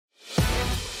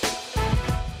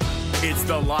It's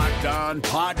the Locked On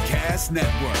Podcast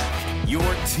Network, your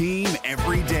team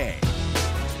every day.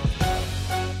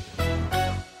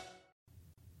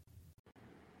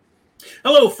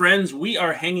 Hello, friends. We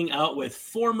are hanging out with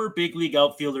former big league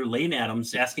outfielder Lane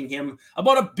Adams, asking him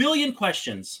about a billion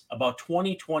questions about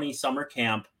 2020 summer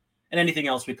camp and anything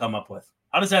else we come up with.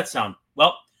 How does that sound?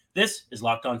 Well, this is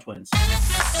Locked On Twins.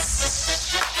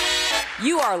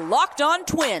 You are Locked On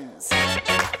Twins,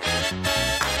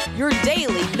 your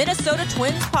daily Minnesota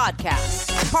Twins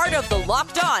podcast, part of the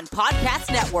Locked On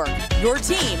Podcast Network, your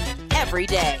team every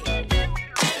day.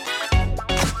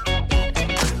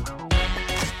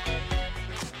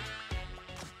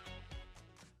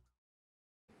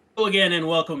 Hello again, and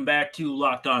welcome back to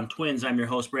Locked On Twins. I'm your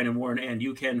host, Brandon Warren, and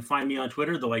you can find me on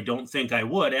Twitter, though I don't think I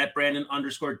would, at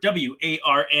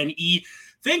Brandon_WARNE.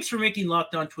 Thanks for making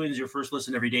Locked On Twins your first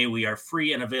listen every day. We are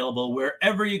free and available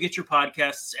wherever you get your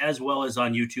podcasts, as well as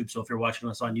on YouTube. So if you're watching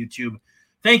us on YouTube,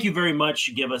 thank you very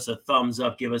much. Give us a thumbs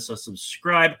up, give us a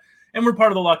subscribe. And we're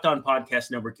part of the Locked On Podcast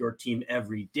Network, your team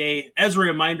every day. As a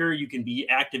reminder, you can be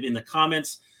active in the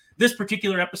comments. This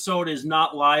particular episode is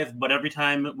not live, but every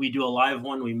time we do a live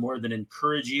one, we more than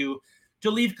encourage you to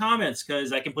leave comments,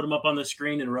 because I can put them up on the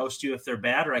screen and roast you if they're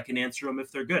bad, or I can answer them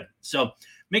if they're good. So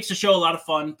makes the show a lot of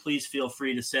fun. Please feel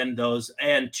free to send those.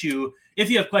 And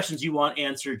if you have questions you want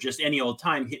answered just any old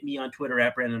time, hit me on Twitter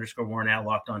at Brandon_Warren, at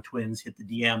Locked On Twins. Hit the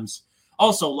DMs.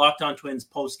 Also, Locked On Twins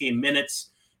post-game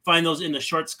minutes. Find those in the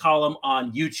shorts column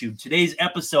on YouTube. Today's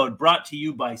episode brought to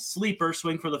you by Sleeper.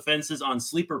 Swing for the fences on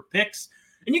Sleeper Picks,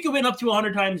 and you can win up to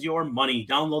 100 times your money.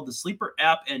 Download the Sleeper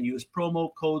app and use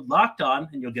promo code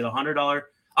LOCKEDON, and you'll get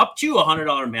up to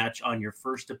 $100 match on your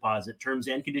first deposit. Terms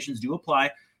and conditions do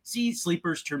apply. See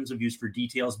Sleeper's terms of use for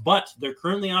details, but they're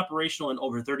currently operational in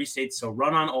over 30 states, so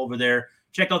run on over there,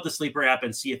 check out the Sleeper app,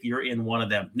 and see if you're in one of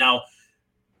them. Now,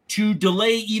 to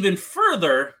delay even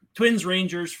further,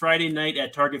 Twins-Rangers Friday night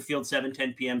at Target Field,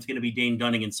 7:10 p.m. is going to be Dane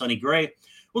Dunning and Sonny Gray.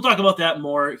 We'll talk about that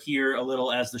more here a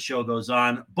little as the show goes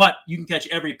on, but you can catch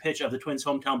every pitch of the Twins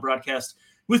hometown broadcast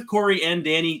with Corey and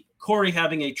Danny. Corey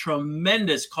having a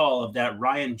tremendous call of that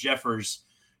Ryan Jeffers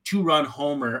two-run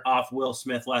homer off Will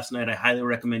Smith last night. I highly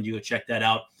recommend you check that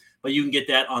out, but you can get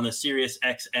that on the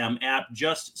SiriusXM app.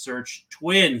 Just search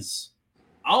Twins.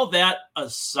 All that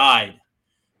aside,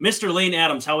 Mr. Lane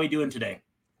Adams, how are we doing today?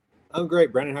 I'm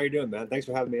great, Brandon. How are you doing, man? Thanks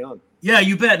for having me on. Yeah,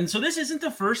 you bet. And so this isn't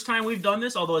the first time we've done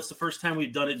this, although it's the first time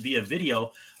we've done it via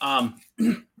video. And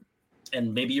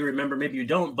maybe you remember, maybe you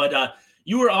don't, but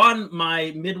you were on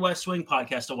my Midwest Swing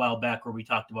podcast a while back where we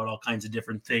talked about all kinds of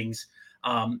different things.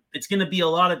 It's going to be a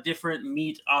lot of different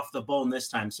meat off the bone this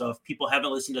time. So if people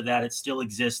haven't listened to that, it still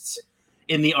exists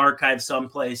in the archive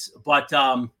someplace. But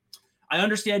I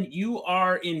understand you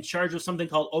are in charge of something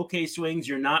called OK Swings.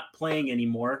 You're not playing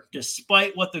anymore,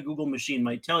 despite what the Google machine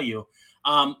might tell you.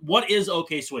 What is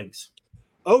OK Swings?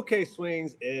 OK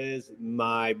Swings is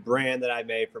my brand that I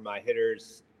made for my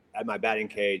hitters at my batting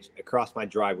cage across my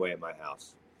driveway at my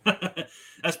house.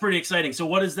 That's pretty exciting. So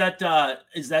what is that?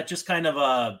 Is that just kind of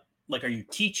are you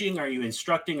teaching? Are you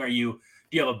instructing? Do you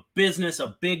have a business,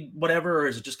 a big whatever, or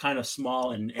is it just kind of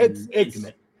small and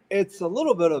intimate? It's a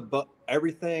little bit of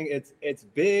everything. It's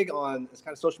big on, it's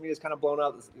kind of social media is kind of blown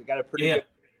up. It's got a pretty good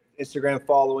Instagram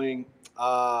following.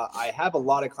 I have a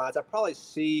lot of clients. I probably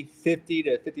see 50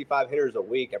 to 55 hitters a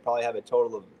week. I probably have a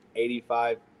total of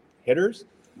 85 hitters.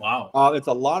 Wow. It's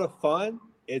a lot of fun.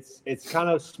 It's kind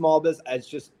of small business. It's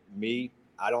just me.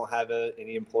 I don't have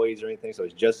any employees or anything. So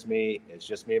it's just me. It's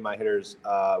just me and my hitters.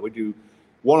 We do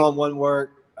one-on-one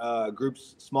work,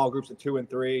 small groups of 2 and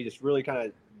 3, just really kind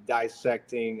of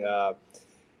dissecting,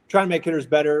 trying to make hitters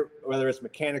better, whether it's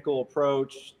mechanical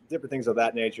approach, different things of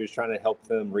that nature, is trying to help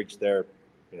them reach their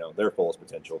fullest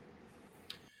potential.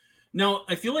 Now,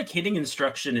 I feel like hitting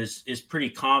instruction is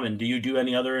pretty common. Do you do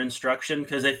any other instruction?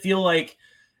 Because I feel like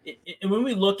when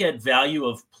we look at value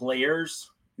of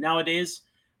players nowadays,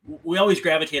 we always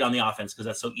gravitate on the offense because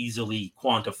that's so easily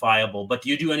quantifiable. But do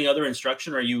you do any other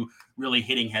instruction, or are you really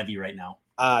hitting heavy right now?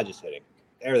 Just hitting.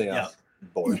 Everything else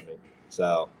bores me.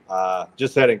 So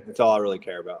just hitting. That's all I really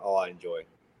care about, all I enjoy.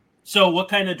 So what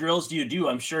kind of drills do you do?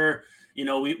 I'm sure,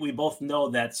 we both know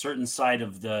that certain side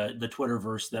of the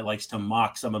Twitterverse that likes to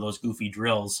mock some of those goofy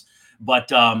drills. But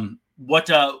do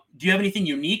you have anything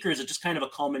unique, or is it just kind of a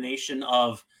culmination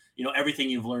of, everything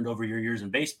you've learned over your years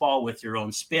in baseball with your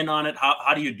own spin on it?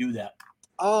 How do you do that?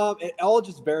 It all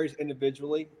just varies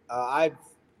individually. I've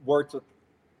worked with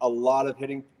a lot of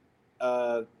hitting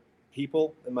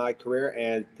people in my career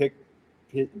and pick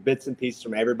bits and pieces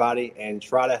from everybody and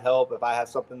try to help. If I have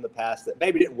something in the past that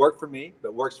maybe didn't work for me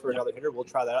but works for another hitter, we'll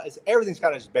try that out. Everything's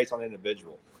kind of just based on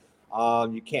individual.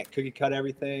 You can't cookie cut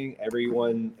everything.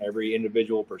 Every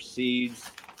individual proceeds.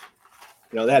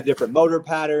 They have different motor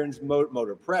patterns,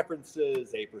 motor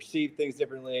preferences. They perceive things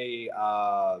differently,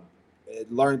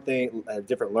 learn things,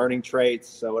 different learning traits.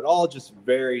 So it all just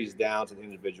varies down to the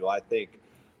individual. I think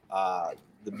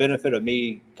the benefit of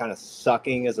me kind of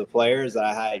sucking as a player is that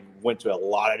I went to a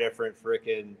lot of different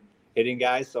freaking hitting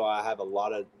guys. So I have a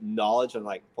lot of knowledge on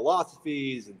like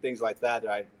philosophies and things like that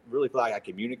I really feel like I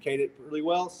communicate it really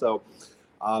well. So,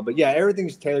 but yeah,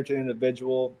 everything's tailored to the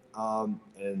individual.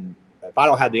 And if I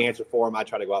don't have the answer for them, I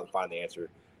try to go out and find the answer,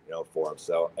 for them.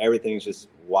 So everything's just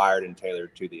wired and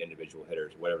tailored to the individual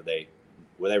hitters, whatever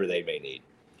they may need.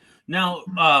 Now,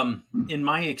 in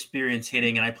my experience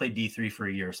hitting, and I played D3 for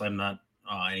a year, so I'm not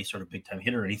any sort of big time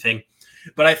hitter or anything,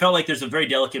 but I felt like there's a very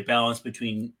delicate balance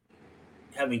between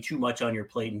having too much on your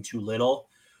plate and too little,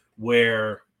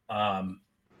 where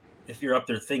if you're up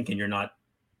there thinking, you're not,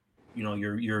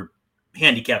 you're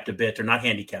handicapped a bit, or not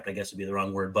handicapped, I guess would be the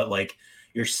wrong word, but like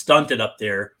you're stunted up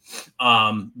there.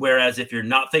 Whereas if you're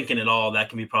not thinking at all, that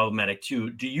can be problematic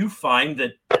too. Do you find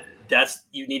that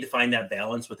you need to find that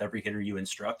balance with every hitter you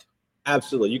instruct?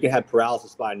 Absolutely. You can have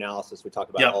paralysis by analysis. We talk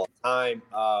about it all the time.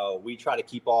 We try to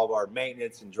keep all of our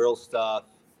maintenance and drill stuff,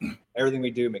 everything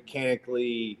we do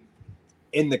mechanically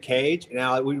in the cage.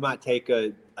 Now we might take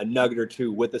a nugget or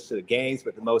two with us to the games,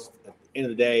 but at the end of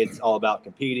the day, it's all about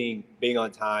competing, being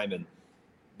on time, and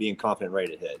being confident,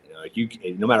 ready to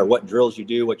hit. No matter what drills you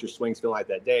do, what your swings feel like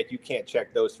that day, if you can't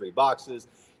check those 3 boxes,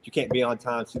 if you can't be on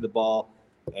time, see the ball,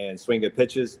 and swing good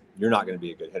pitches, you're not going to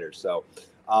be a good hitter. So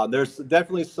there's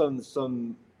definitely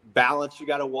some balance you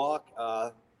got to walk.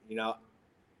 As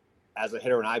a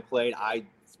hitter when I played, I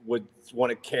would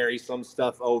want to carry some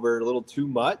stuff over a little too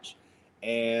much,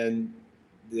 and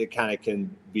it kind of can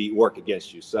work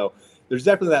against you. So there's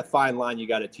definitely that fine line you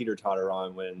got to teeter-totter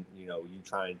on when you're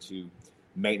trying to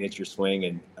maintenance your swing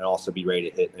and also be ready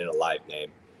to hit in a live game.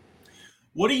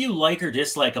 What do you like or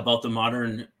dislike about the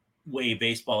modern way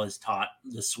baseball is taught,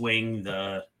 the swing,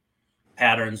 the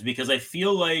patterns? Because I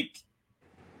feel like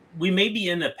we may be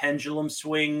in a pendulum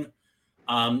swing.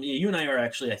 You and I are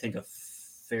actually, I think, a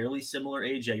fairly similar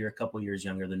age. Yeah, you're a couple years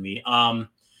younger than me.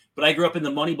 But I grew up in the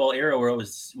Moneyball era where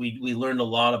we learned a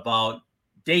lot about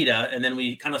data, and then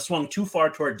we kind of swung too far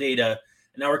toward data.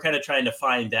 And now we're kind of trying to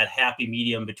find that happy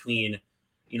medium between,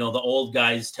 the old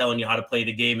guys telling you how to play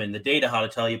the game and the data how to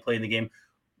tell you playing the game.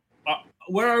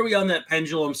 Where are we on that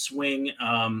pendulum swing?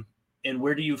 And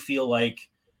where do you feel like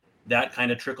that kind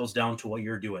of trickles down to what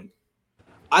you're doing?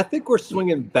 I think we're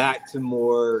swinging back to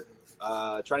more,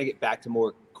 trying to get back to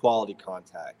more quality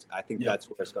contact. I think that's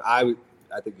where it's going. I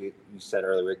think you said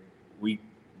earlier, we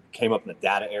came up in a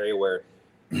data area where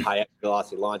high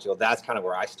velocity launch, that's kind of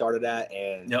where I started at.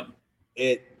 And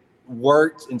it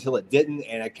worked until it didn't.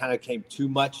 And it kind of came too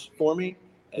much for me.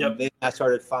 And then I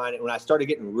started finding, when I started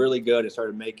getting really good and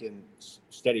started making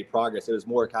steady progress, it was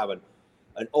more kind of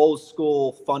an old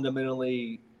school,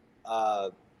 fundamentally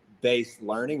based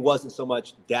learning. It wasn't so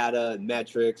much data and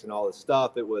metrics and all this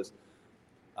stuff. It was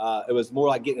more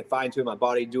like getting fine tune my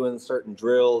body, doing certain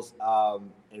drills,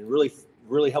 and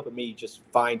really helping me just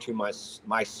fine tune my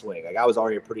swing. Like I was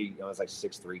already I was like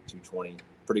 6'3", 220,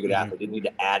 pretty good athlete. Didn't need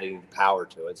to add any power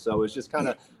to it. So it was just kind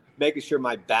of making sure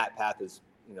my bat path is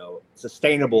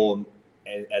sustainable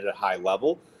and at a high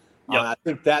level. I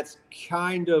think that's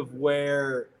kind of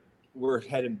where we're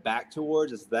heading back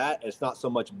towards. Is that it's not so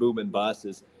much boom and bust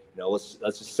as let's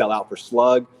just sell out for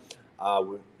slug.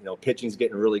 Pitching's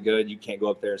getting really good. You can't go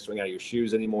up there and swing out of your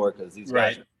shoes anymore because these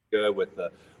guys are good with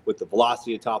the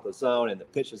velocity at top of the zone and the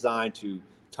pitch design to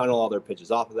tunnel all their pitches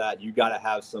off of that. You got to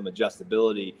have some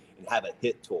adjustability and have a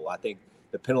hit tool. I think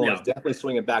the pendulum is definitely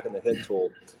swinging back in the hit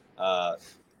tool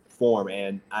form,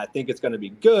 and I think it's going to be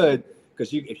good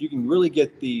because if you can really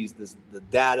get the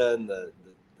data and the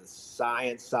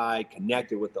science side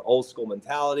connected with the old school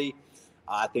mentality,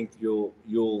 I think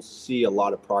you'll see a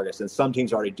lot of progress. And some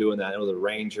teams are already doing that. I know the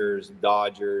Rangers,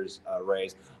 Dodgers,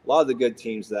 Rays, a lot of the good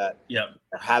teams that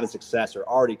are having success are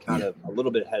already kind of a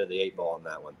little bit ahead of the 8 ball on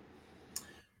that one.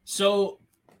 So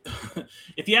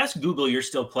if you ask Google, you're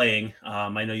still playing.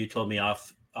 I know you told me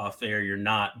off air you're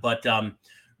not, but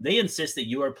they insist that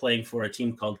you are playing for a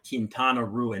team called Quintana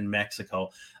Roo in Mexico.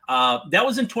 That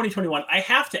was in 2021. I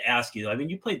have to ask you,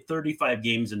 you played 35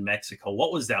 games in Mexico.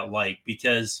 What was that like?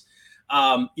 Because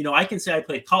I can say I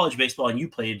played college baseball and you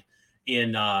played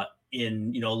in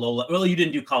low level. Well, you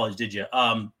didn't do college, did you?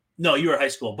 No, you were high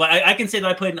school. But I can say that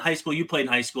I played in high school. You played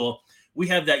in high school. We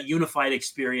have that unified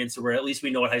experience where at least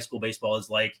we know what high school baseball is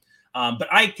like. But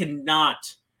I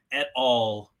cannot at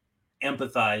all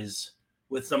empathize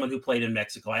with someone who played in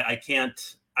Mexico. I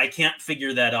I can't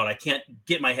figure that out. I can't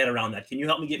get my head around that. Can you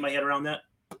help me get my head around that?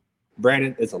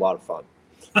 Brandon, it's a lot of fun.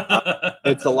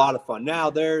 It's a lot of fun. Now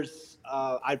there's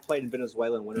I played in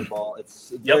Venezuelan winter ball.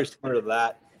 It's very similar to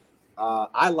that.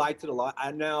 I liked it a lot.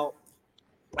 Now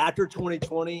after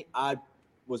 2020, I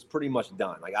was pretty much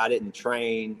done. Like I didn't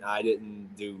train, I didn't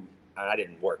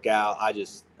work out.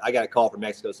 I got a call from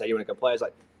Mexico say, "You want to come play?" I was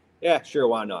like, "Yeah, sure,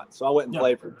 why not?" So I went and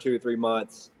played for 2 or 3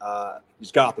 months.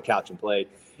 Just got off the couch and played.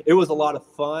 It was a lot of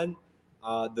fun.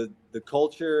 The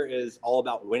culture is all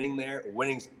about winning there.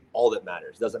 Winning's all that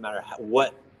matters. Doesn't matter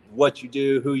what you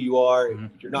do, who you are.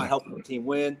 If you're not helping the team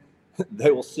win,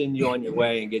 they will send you on your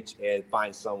way and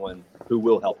find someone who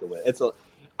will help them win.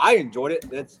 I enjoyed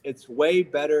it. It's way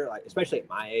better, like especially at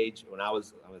my age when I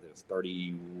was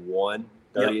 31,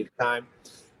 30 at the time.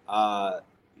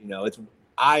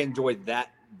 I enjoyed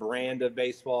that brand of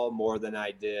baseball more than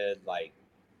I did like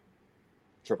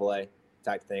AAA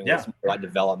type thing. With more like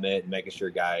development and making sure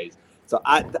guys. So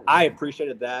I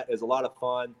appreciated that. It was a lot of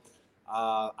fun.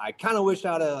 I kind of wish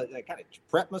I'd kind of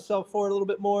prepped myself for it a little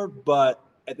bit more, but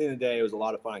at the end of the day, it was a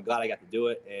lot of fun. I'm glad I got to do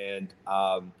it, and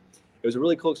it was a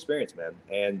really cool experience, man.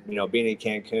 And being in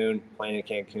Cancun, playing in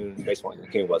Cancun, baseball in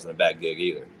Cancun wasn't a bad gig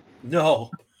either.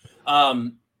 No,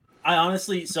 I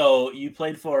honestly. So you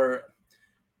played for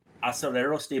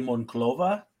Acereros de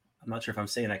Monclova. I'm not sure if I'm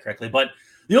saying that correctly, but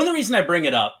the only reason I bring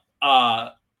it up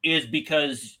is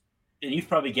because, and you've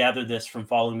probably gathered this from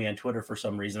following me on Twitter for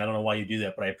some reason. I don't know why you do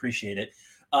that, but I appreciate it.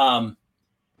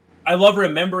 I love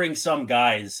remembering some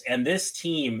guys, and this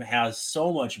team has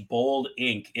so much bold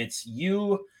ink. It's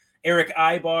you, Eric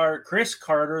Ibar, Chris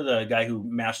Carter, the guy who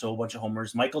mashed a whole bunch of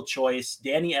homers, Michael Choice,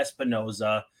 Danny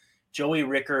Espinoza, Joey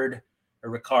Ricard,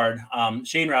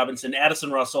 Shane Robinson,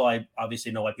 Addison Russell. I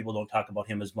obviously know why people don't talk about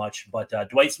him as much, but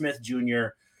Dwight Smith Jr.,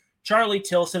 Charlie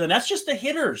Tilson, and that's just the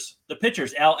hitters. The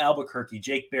pitchers, Al Albuquerque,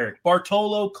 Jake Barrett,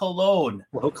 Bartolo Colon.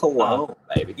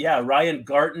 Baby. Yeah, Ryan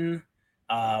Garton,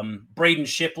 Braden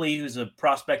Shipley, who's a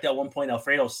prospect at one point,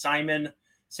 Alfredo Simon,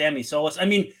 Sammy Solis. I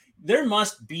mean, there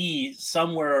must be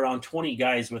somewhere around 20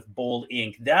 guys with bold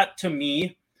ink. That, to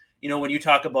me, when you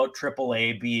talk about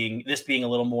AAA being a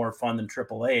little more fun than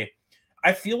AAA,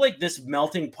 I feel like this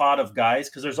melting pot of guys,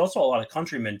 because there's also a lot of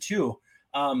countrymen too,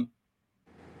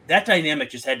 that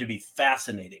dynamic just had to be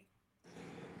fascinating.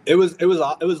 It was a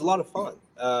lot of fun.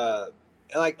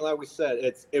 Like we said,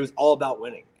 it was all about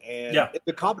winning. And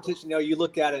the competition, you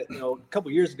look at it, a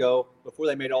couple years ago before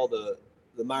they made all the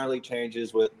minor league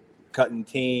changes with cutting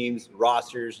teams,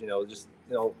 rosters,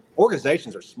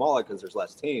 organizations are smaller because there's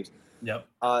less teams. Yep.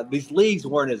 These leagues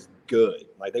weren't as good.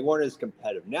 Like they weren't as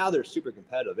competitive. Now they're super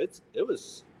competitive. It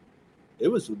was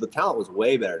the talent was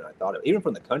way better than I thought of. Even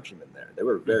from the countrymen there, they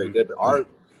were very good. But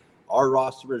our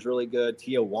roster was really good.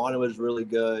 Tijuana was really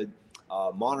good.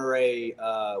 Monterey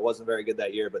wasn't very good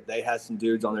that year, but they had some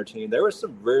dudes on their team. There were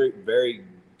some very, very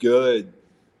good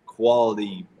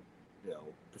quality,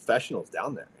 professionals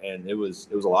down there, and it was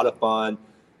a lot of fun.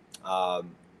 I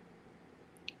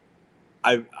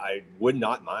would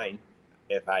not mind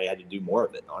if I had to do more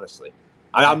of it. Honestly,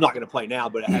 I'm not going to play now,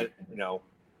 but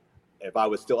if I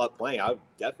was still up playing, I would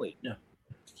definitely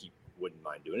wouldn't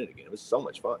mind doing it again. It was so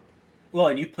much fun. Well,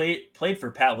 and you played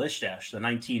for Pat Lishdash, the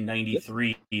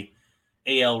 1993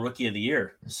 AL Rookie of the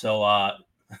Year. So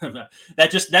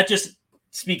that just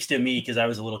speaks to me because I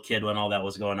was a little kid when all that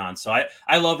was going on. So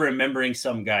I love remembering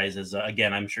some guys, as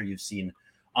again, I'm sure you've seen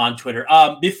on Twitter.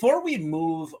 Before we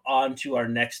move on to our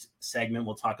next segment,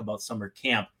 we'll talk about summer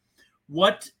camp.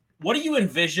 What do you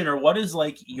envision, or what is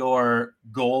like your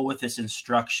goal with this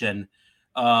instruction?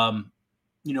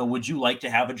 Would you like to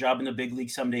have a job in the big league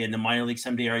someday, in the minor league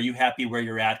someday? Are you happy where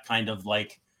you're at, kind of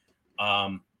like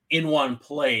in one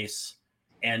place,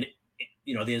 and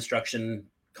the instruction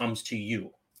comes to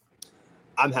you?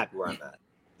 I'm happy where I'm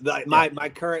at. My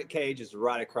current cage is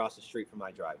right across the street from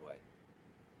my driveway.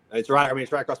 It's right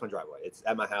across my driveway. It's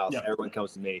at my house. Yeah. Everyone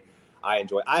comes to me. I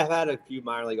enjoy it. I've had a few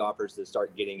minor league offers to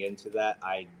start getting into that.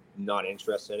 I'm not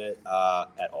interested in it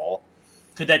at all.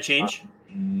 Could that change?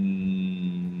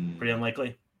 Pretty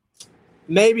unlikely.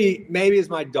 Maybe as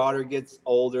my daughter gets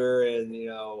older, and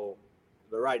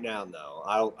but right now, no.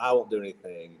 I won't do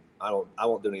anything. I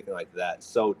won't do anything like that. It's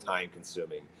so time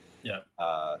consuming. Yeah.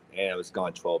 And it was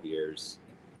gone 12 years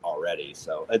already.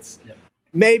 So it's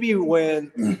maybe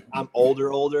when I'm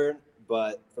older,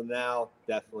 but for now,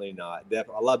 definitely not.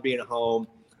 I love being at home.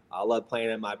 I love playing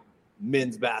in my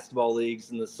men's basketball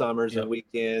leagues in the summers and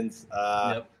weekends.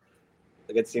 I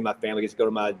get to see my family, get to go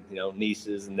to my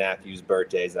nieces and nephews'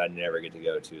 birthdays that I never get to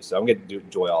go to. So I'm getting to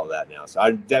enjoy all of that now. So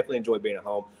I definitely enjoy being at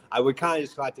home. I would kind of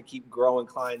just like to keep growing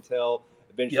clientele.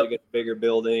 eventually get a bigger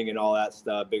building and all that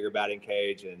stuff, bigger batting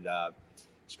cage, and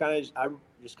just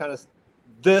kind of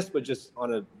this, but just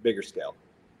on a bigger scale.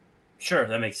 Sure,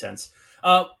 that makes sense.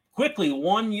 Quickly,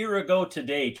 1 year ago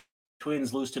today,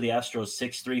 Twins lose to the Astros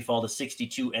 6-3, fall to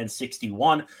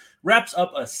 62-61. Wraps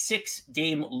up a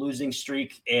 6-game losing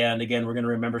streak. And again, we're going to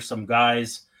remember some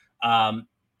guys.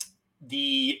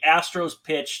 The Astros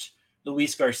pitched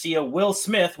Luis Garcia, Will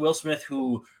Smith,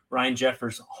 who Ryan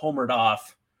Jeffers homered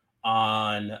off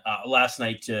on last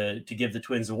night to give the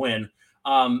Twins a win.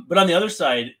 But on the other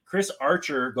side, Chris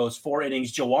Archer goes 4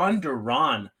 innings. Joan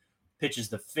Duran pitches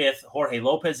the 5th. Jorge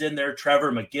Lopez in there.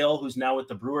 Trevor McGill, who's now with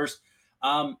the Brewers.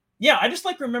 I just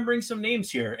like remembering some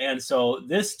names here. And so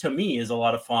this, to me, is a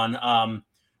lot of fun.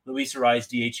 Luis Arraez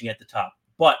DHing at the top.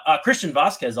 But Christian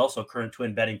Vasquez, also current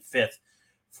Twin, batting 5th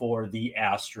for the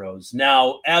Astros.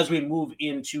 Now, as we move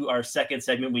into our second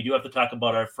segment, we do have to talk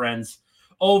about our friends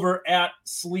over at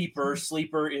Sleeper.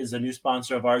 Sleeper is a new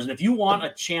sponsor of ours. And if you want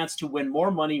a chance to win more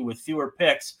money with fewer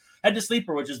picks, head to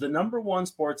Sleeper, which is the #1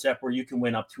 sports app where you can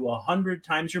win up to 100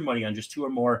 times your money on just 2 or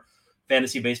more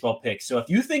fantasy baseball picks. So if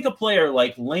you think a player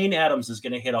like Lane Adams is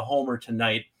going to hit a homer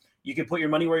tonight, you can put your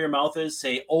money where your mouth is,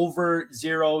 say over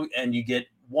 0, and you get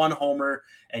 1 homer,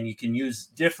 and you can use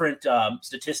different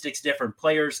statistics, different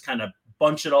players, kind of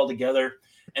bunch it all together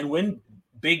and win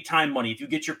big time money. If you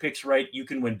get your picks right, you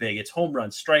can win big. It's home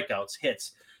runs, strikeouts,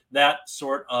 hits, that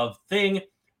sort of thing,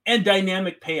 and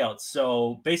dynamic payouts.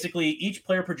 So basically each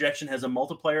player projection has a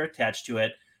multiplier attached to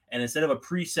it. And instead of a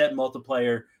preset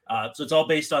multiplier, so it's all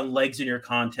based on legs in your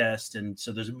contest. And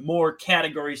so there's more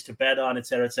categories to bet on, et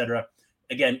cetera, et cetera.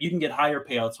 Again, you can get higher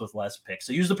payouts with less picks.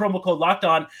 So use the promo code Locked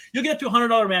On. You'll get up to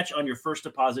 $100 match on your first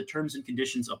deposit. Terms and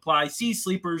conditions apply. See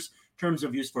Sleeper's terms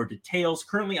of use for details.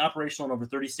 Currently operational in over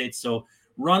 30 states. So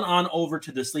run on over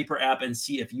to the Sleeper app and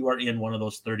see if you are in one of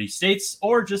those 30 states,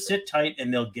 or just sit tight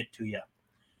and they'll get to you.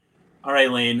 All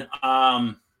right, Lane.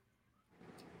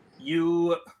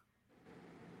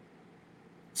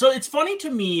 So it's funny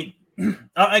to me,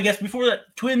 I guess before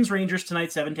that, Twins Rangers tonight,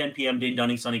 7:10 p.m. Dane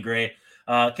Dunning, Sonny Gray.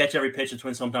 Catch every pitch of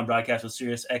Twins hometown broadcast with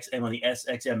Sirius XM on the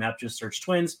SXM app. Just search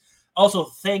Twins. Also,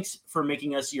 thanks for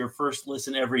making us your first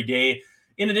listen every day.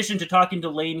 In addition to talking to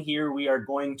Lane here, we are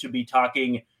going to be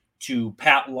talking to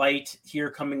Pat Light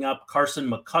here coming up. Carson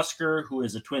McCusker, who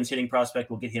is a Twins hitting prospect.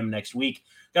 We'll get him next week.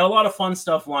 Got a lot of fun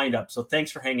stuff lined up. So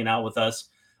thanks for hanging out with us.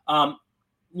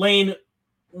 Lane,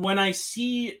 when I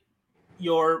see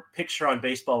your picture on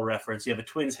Baseball Reference, you have a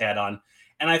Twins hat on.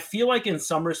 And I feel like in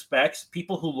some respects,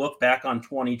 people who look back on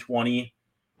 2020,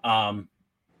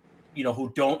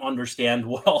 who don't understand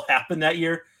what all happened that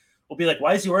year, will be like,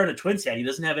 why is he wearing a Twins hat? He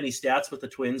doesn't have any stats with the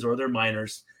Twins or their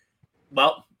minors.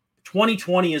 Well,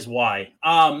 2020 is why.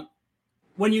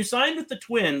 When you signed with the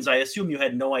Twins, I assume you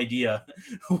had no idea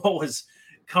what was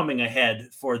coming ahead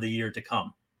for the year to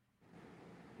come.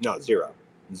 No, zero.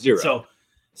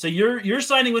 So you're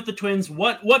signing with the Twins.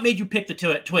 What made you pick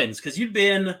the Twins? Because you've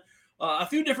been a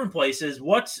few different places.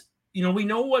 We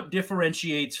know what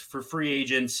differentiates for free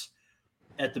agents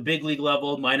at the big league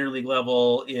level, minor league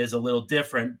level is a little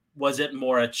different. Was it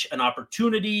more an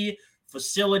opportunity,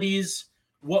 facilities?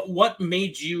 What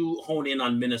made you hone in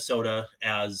on Minnesota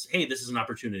as, hey, this is an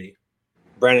opportunity?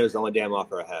 Brandon was the only damn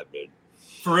offer I had, dude.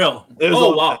 For real?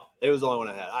 Wow. It was the only one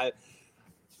I had.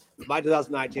 My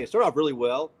 2019 started off really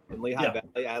well in Lehigh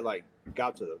Valley. I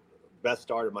got to the best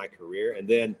start of my career, and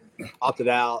then opted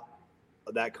out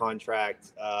of that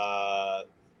contract.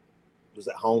 Was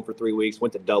at home for 3 weeks.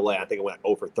 Went to Double-A. I think I went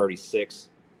 0 for 36.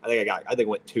 I think I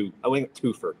went 2. I went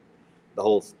 2 for the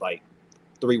whole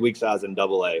 3 weeks I was in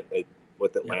Double-A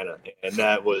with Atlanta, and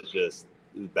that was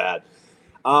bad.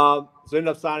 So ended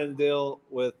up signing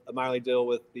a minor league deal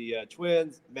with the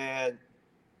Twins, man,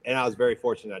 and I was very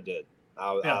fortunate I did.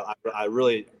 I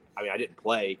really didn't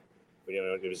play,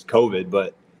 it was COVID,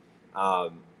 but I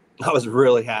was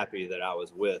really happy that I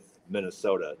was with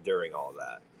Minnesota during all of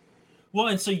that. Well,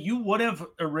 and so you would have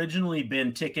originally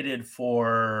been ticketed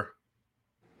for,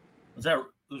 it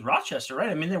was Rochester, right?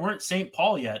 I mean, they weren't St.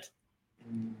 Paul yet.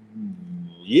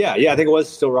 Yeah, I think it was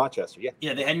still Rochester.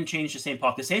 Yeah, they hadn't changed to St.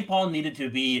 Paul because St. Paul needed to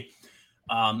be,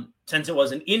 since it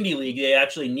was an indie league, they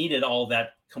actually needed all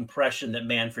that compression that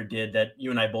Manfred did that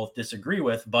you and I both disagree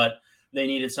with, but they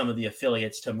needed some of the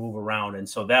affiliates to move around. And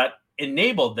so that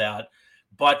enabled that.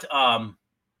 But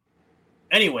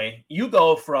anyway, you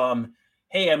go from,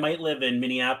 hey, I might live in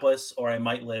Minneapolis or I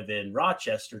might live in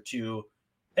Rochester to,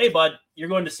 hey, bud, you're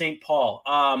going to St. Paul.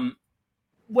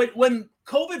 When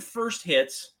COVID first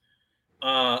hits,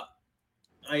 I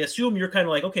assume you're kind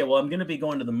of like, okay, well, I'm going to be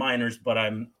going to the minors, but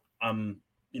I'm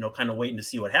kind of waiting to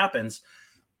see what happens.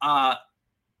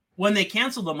 When they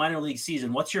canceled the minor league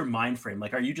season, what's your mind frame?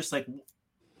 Like, are you just like,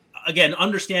 again,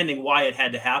 understanding why it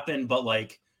had to happen, but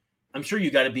like, I'm sure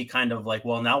you got to be kind of like,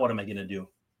 well, now what am I going to do?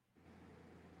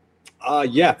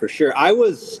 Yeah, for sure. I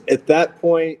was at that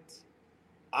point,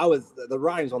 the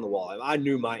writing's on the wall. I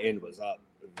knew my end was up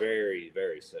very,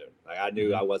 very soon. Like, I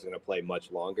knew I wasn't going to play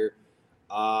much longer.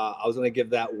 I was going to give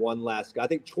that one last go. I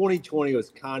think 2020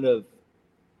 was it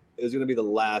was going to be the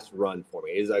last run for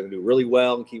me. Is I going to do really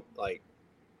well and keep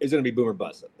it's going to be boom or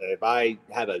bust. If I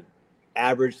have an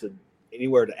average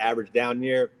anywhere to average down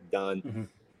near, done. Mm-hmm.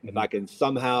 If I can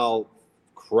somehow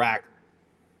crack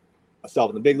myself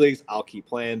in the big leagues, I'll keep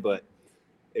playing. But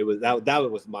it was that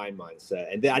was my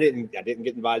mindset. And then I didn't get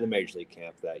invited to Major League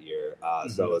camp that year.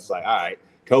 So it's like, all right,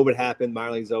 COVID happened,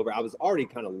 minor league's over. I was already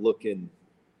kind of looking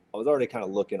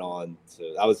on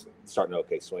to. I was starting to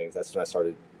OK Swings. That's when I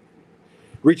started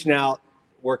reaching out,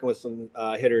 working with some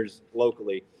hitters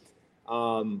locally.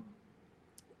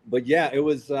 But yeah, it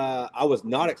was. I was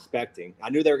not expecting. I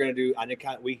knew they were going to do.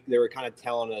 They were kind of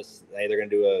telling us, hey, they're going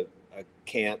to do a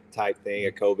camp type thing,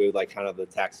 a COVID, like kind of the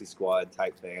taxi squad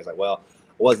type thing. I was like, well,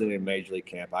 I wasn't in Major League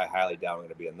camp. I highly doubt I'm going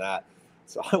to be in that.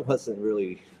 So I wasn't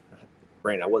really.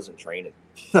 Brandon, I wasn't training.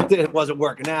 It wasn't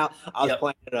working out. I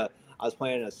was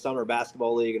playing a summer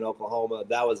basketball league in Oklahoma.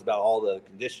 That was about all the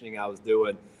conditioning I was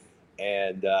doing.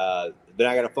 And then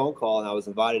I got a phone call and I was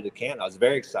invited to camp. I was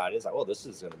very excited. It's like, well, this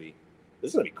is going to be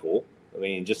cool. I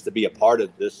mean, just to be a part of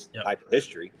this type of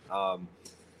history.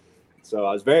 So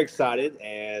I was very excited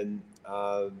and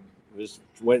just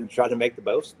went and tried to make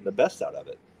the best out of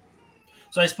it.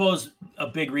 So I suppose a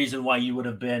big reason why you would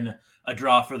have been a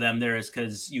draw for them there is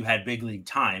because you had big league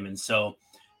time. And so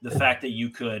the fact that you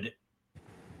could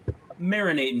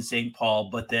marinate in St. Paul,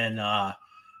 but then,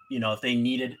 if they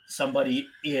needed someone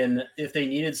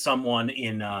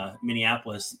in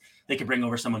Minneapolis, they could bring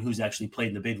over someone who's actually played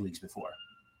in the big leagues before.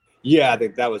 Yeah, I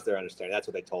think that was their understanding. That's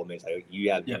what they told me. It's like, you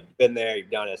have been there,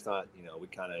 you've done it. It's not,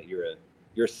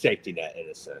 you're a safety net in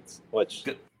a sense, which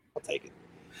good. I'll take it.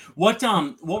 What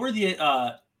were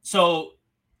the, so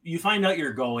you find out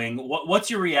you're going, what's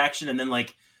your reaction? And then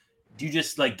do you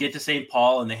just get to St.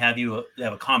 Paul and they have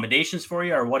accommodations for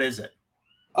you, or what is it?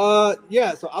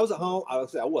 Yeah. So I was at home. I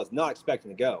was not expecting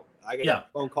to go. I get a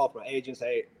phone call from my agent,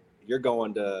 say, you're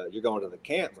going to the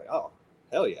camp. Like, oh,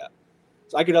 hell yeah.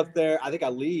 So I get up there. I think I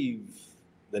leave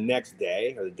the next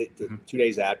day or 2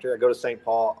 days after. I go to St.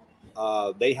 Paul.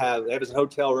 They have this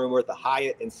hotel room. We're at the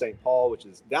Hyatt in St. Paul, which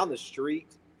is down the street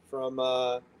from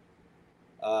the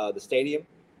stadium.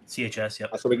 CHS,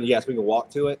 yep. So we can walk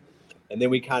to it. And then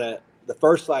we kind of the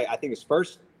first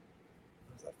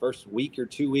week or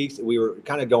 2 weeks, we were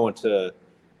kind of going to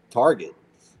Target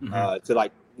to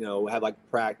have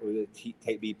practice,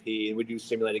 take BP, and we do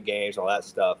simulated games, all that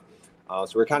stuff.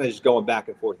 So we're kind of just going back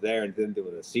and forth there. And then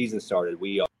when the season started,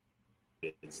 we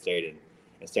stayed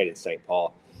in St.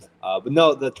 Paul. But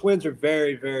no, the Twins are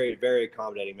very, very, very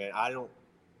accommodating, man.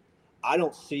 I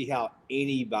don't see how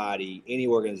any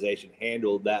organization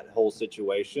handled that whole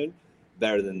situation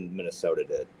better than Minnesota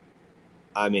did.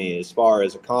 I mean, as far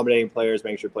as accommodating players,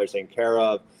 making sure players are taken care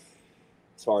of,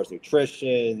 as far as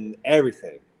nutrition,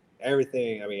 everything.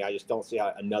 I mean, I just don't see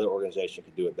how another organization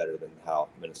could do it better than how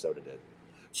Minnesota did.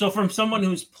 So from someone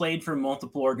who's played for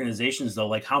multiple organizations,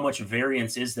 though, how much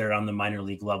variance is there on the minor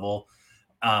league level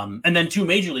and then to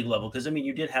major league level? Because, I mean,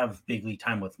 you did have big league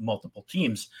time with multiple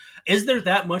teams. Is there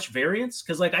that much variance?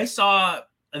 Because, I saw,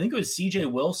 I think it was CJ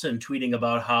Wilson tweeting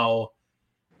about how,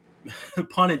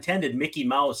 pun intended, Mickey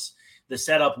Mouse, the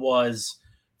setup was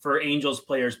for Angels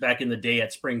players back in the day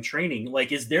at spring training.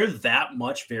 Is there that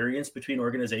much variance between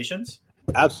organizations?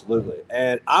 Absolutely.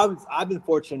 And I've been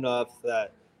fortunate enough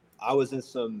that I was in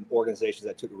some organizations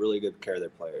that took really good care of their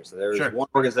players. So there was one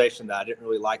organization that I didn't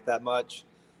really like that much,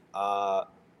 but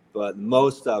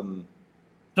most of them.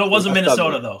 So it wasn't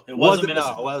Minnesota, though. It wasn't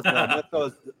Minnesota. No, it wasn't. Minnesota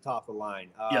was top of the line.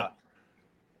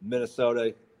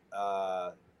 Minnesota,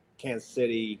 Kansas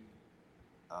City,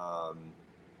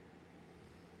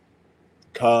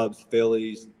 Cubs,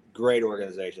 Phillies, great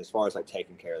organization as far as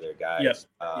taking care of their guys.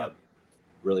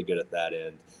 Really good at that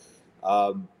end.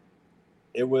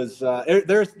 It was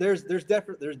there's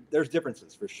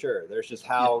differences for sure. There's just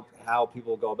how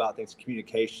people go about things,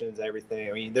 communications, everything.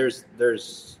 I mean, there's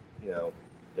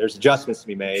adjustments to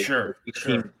be made. Sure, each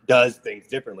team does things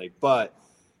differently, but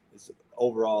it's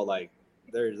overall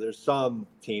there's some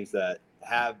teams that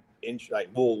have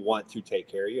will want to take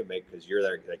care of you and because you're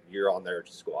there, you're on their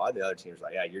squad. The other team's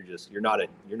you're not a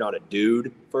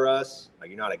dude for us.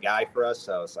 You're not a guy for us.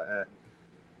 So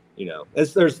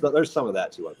it's there's some of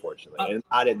that too, unfortunately. And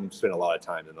I didn't spend a lot of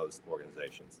time in those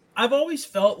organizations. I've always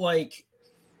felt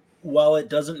while it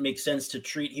doesn't make sense to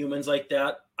treat humans like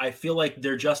that, I feel like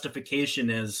their justification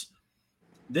is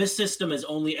this system is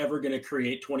only ever going to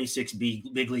create 26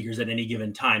 big leaguers at any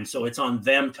given time. So it's on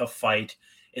them to fight.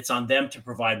 It's on them to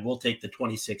provide. We'll take the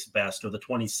 26 best or the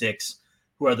 26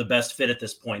 who are the best fit at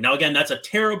this point. Now, again, that's a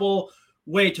terrible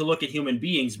way to look at human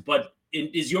beings, but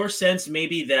is your sense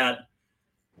maybe that,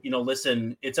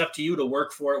 listen, it's up to you to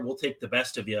work for it. We'll take the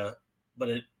best of you.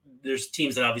 But there's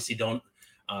teams that obviously don't,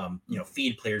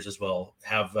 feed players as well,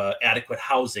 have adequate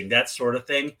housing, that sort of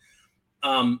thing.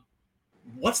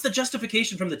 What's the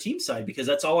justification from the team side? Because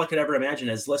that's all I could ever imagine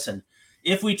is, listen,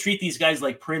 if we treat these guys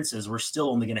like princes, we're still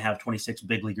only going to have 26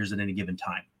 big leaguers at any given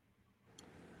time.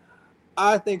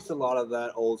 I think it's a lot of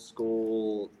that old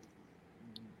school.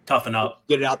 Toughen up.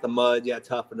 Get it out the mud. Yeah,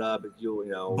 toughen up.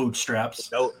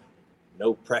 Bootstraps.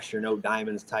 No pressure, no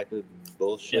diamonds type of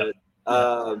bullshit.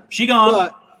 Yeah. She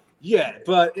gone.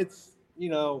 But it's,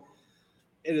 it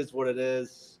is what it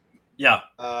is. Yeah.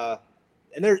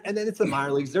 And then it's the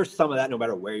minor leagues. There's some of that no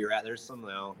matter where you're at. There's some,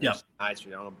 nights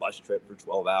you're on a bus trip for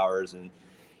 12 hours and,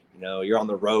 you're on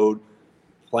the road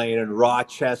playing in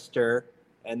Rochester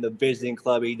and the visiting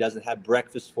club, he doesn't have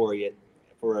breakfast for you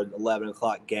for an 11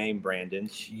 o'clock game, Brandon.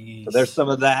 Jeez. So there's some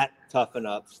of that toughen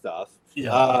up stuff.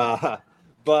 Yeah.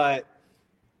 But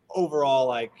overall,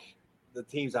 like, the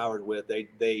teams I was with,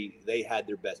 they had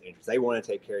their best interests. They want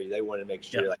to take care of you. They want to make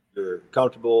sure like you're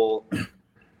comfortable.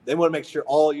 They want to make sure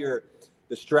all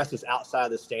the stresses outside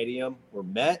of the stadium were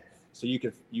met, so you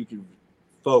can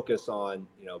focus on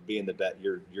being the best.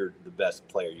 You're the best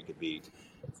player you could be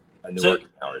in the working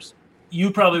hours. You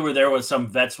probably were there when some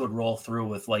vets would roll through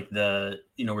with like the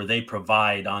where they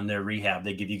provide on their rehab.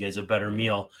 They give you guys a better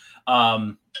meal.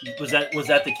 Was that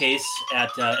the case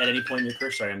at any point in your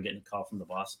career? Sorry, I'm getting a call from the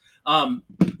boss.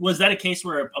 Was that a case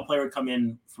where a player would come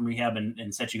in from rehab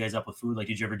and set you guys up with food? Like,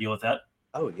 did you ever deal with that?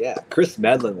 Oh yeah, Chris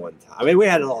Medlin one time. I mean, we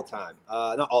had it all the time.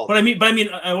 Not all. But I mean,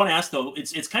 I want to ask though.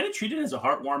 It's kind of treated as a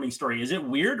heartwarming story. Is it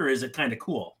weird or is it kind of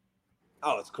cool?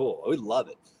 Oh, it's cool. We love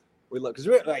it. Because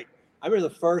we're like, I remember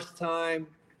the first time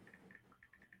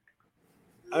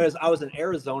I was in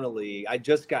Arizona League.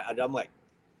 I'm like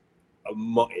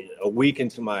a week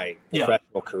into my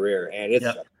professional career, and it's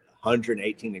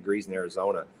 118 degrees in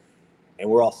Arizona, and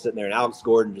we're all sitting there, and Alex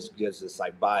Gordon just gives us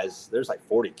there's like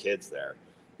 40 kids there.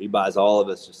 He buys all of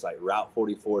us just like Route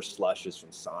 44 slushes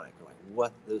from Sonic. We're like,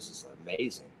 what? This is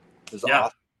amazing. This is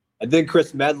awesome. And then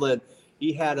Chris Medlin,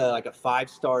 he had a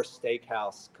 5-star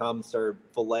steakhouse come serve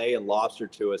filet and lobster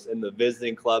to us in the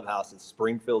visiting clubhouse in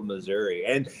Springfield, Missouri.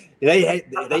 And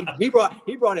he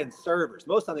brought in servers.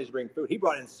 Most times they just bring food. He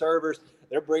brought in servers.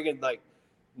 They're bringing like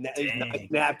nice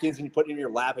napkins and you put it in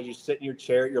your lap as you sit in your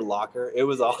chair at your locker. It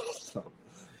was awesome.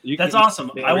 That's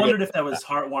awesome. I wondered if that was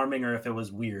heartwarming or if it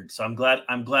was weird. So I'm glad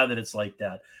that it's like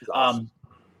that. Awesome.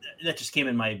 That just came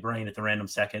in my brain at the random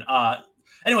second.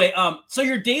 Anyway, so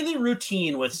your daily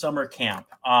routine with summer camp.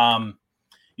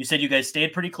 You said you guys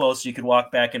stayed pretty close, so you could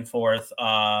walk back and forth.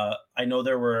 I know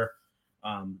there were,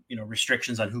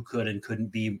 restrictions on who could and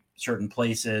couldn't be certain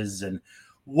places. And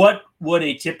what would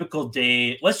a typical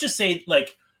day? Let's just say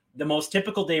like the most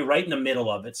typical day right in the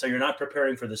middle of it. So you're not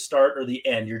preparing for the start or the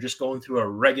end. You're just going through a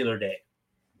regular day.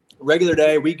 Regular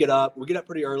day, we get up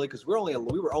pretty early because we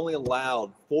were only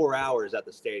allowed 4 hours at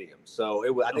the stadium. So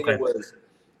I think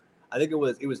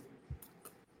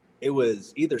it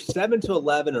was either 7 to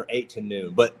 11 or 8 to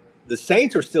noon. But the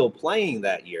Saints were still playing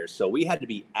that year, so we had to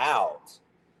be out.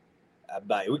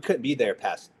 We couldn't be there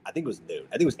past, I think it was noon.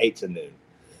 I think it was 8 to noon.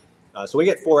 So we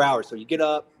get 4 hours. So you get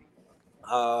up.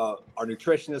 Our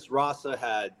nutritionist, Rasa,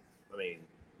 had,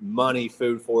 money,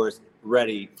 food for us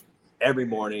ready every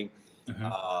morning.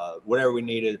 Whatever we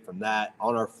needed from that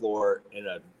on our floor in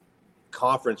a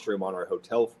conference room on our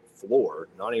hotel floor,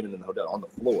 not even in the hotel, on the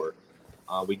floor.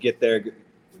 We get there, we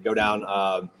go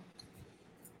down.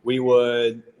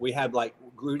 We have like,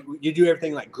 you do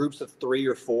everything like groups of 3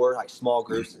 or 4, like small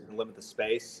groups and limit the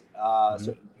space.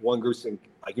 So one group's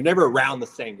you're never around the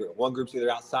same group. One group's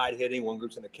either outside hitting, one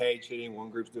group's in the cage hitting,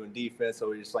 one group's doing defense.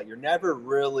 So it's like, you're never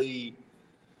really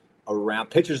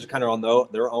around. Pitchers are kind of on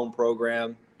their own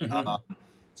program.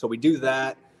 So we do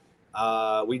that.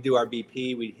 We do our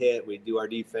BP, we hit, we do our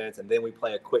defense, and then we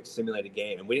play a quick simulated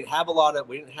game. And we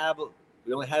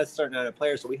only had a certain amount of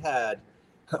players. So we had,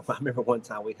 I remember one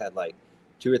time we had like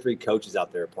 2 or 3 coaches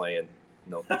out there playing,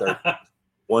 30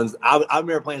 ones. I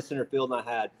remember playing center field, and I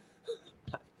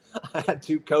had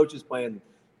 2 coaches playing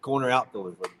corner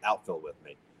outfield with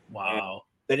me. Wow. And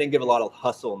they didn't give a lot of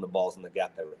hustle in the balls in the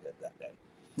gap that were hit that day.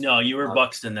 No, you were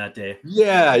Buxton that day.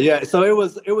 Yeah. So it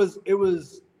was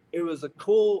it was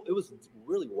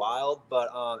really wild, but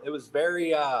it was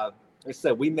very like I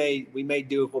said, we made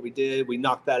do with what we did. We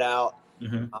knocked that out.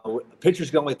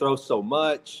 Pitchers can only throw so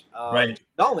much. Right.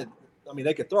 Not only, I mean,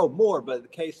 they could throw more, but in the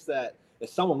case that if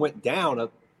someone went down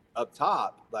up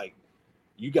top, like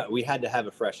we had to have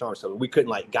a fresh arm, so we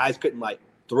couldn't guys couldn't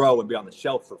throw and be on the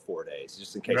shelf for 4 days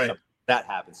just in case something that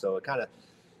happened. So it kind of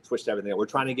switched everything up. We're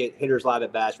trying to get hitters live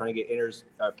at bats, trying to get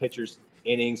pitchers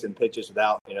innings and pitches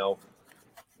without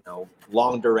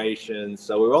long duration.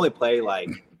 So we only play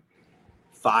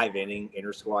 5-inning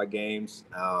inter squad games.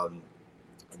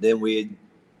 Then we'd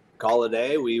call it a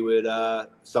day. We would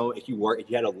if you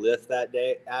had a lift that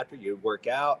day after, you'd work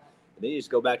out, and then you just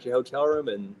go back to your hotel room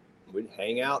and we'd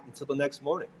hang out until the next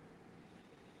morning.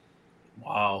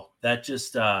 Wow, that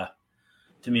just to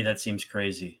me that seems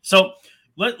crazy. So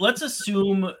let's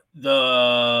assume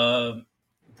the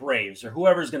Braves or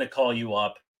whoever's going to call you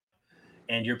up,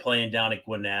 and you're playing down at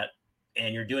Gwinnett,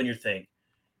 and you're doing your thing.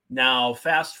 Now,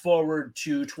 fast forward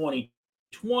to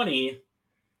 2020,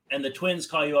 and the Twins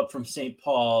call you up from St.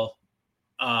 Paul.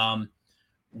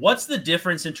 What's the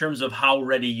difference in terms of how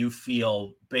ready you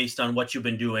feel based on what you've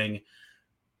been doing?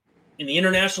 In the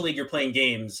International League, you're playing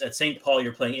games. At St. Paul,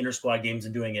 you're playing inter-squad games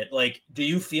and doing it. Do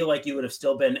you feel like you would have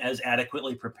still been as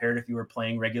adequately prepared if you were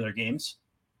playing regular games?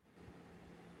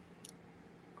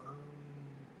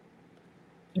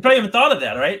 You probably haven't thought of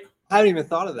that, right? I haven't even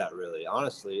thought of that, really,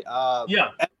 honestly. Yeah.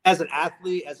 As an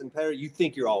athlete, as a competitor, you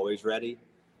think you're always ready.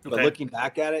 But looking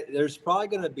back at it, there's probably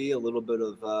going to be a little bit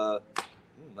of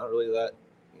not really that,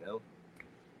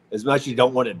 as much as you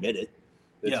don't want to admit it.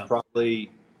 It's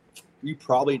probably – you're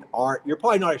probably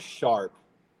not as sharp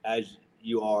as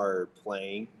you are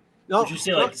playing. No, would you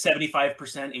say 75%,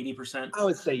 80%? I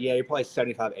would say, yeah, you're probably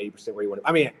 75, 80% where you want to.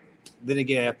 I mean, then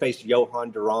again, I faced Johan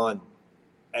Duran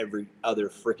every other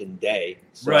freaking day.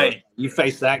 So right. You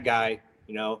face that guy,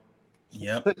 Yep.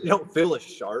 You don't feel as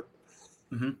sharp.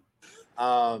 Mm-hmm.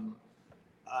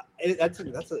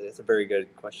 That's a very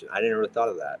good question. I didn't really thought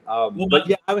of that. But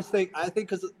yeah, I think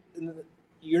because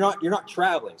you're not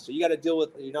traveling, so you got to deal with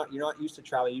you're not used to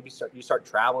traveling. You start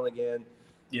traveling again.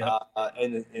 Yeah.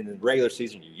 And in the regular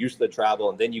season, you're used to the travel,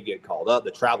 and then you get called up.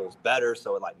 The travel's better,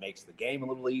 so it makes the game a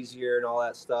little easier and all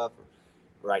that stuff.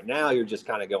 Right now, you're just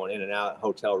kind of going in and out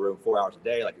hotel room 4 hours a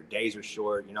day. Your days are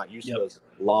short. You're not used to those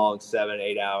long 7,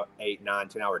 8 hour, 8, 9,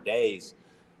 10 hour days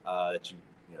that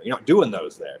you're not doing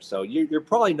those there. So you're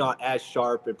probably not as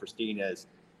sharp and pristine as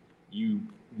you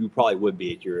probably would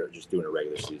be if you're just doing a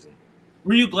regular season.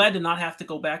 Were you glad to not have to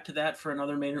go back to that for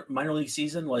another minor league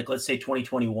season? Let's say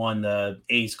 2021, the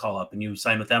A's call up and you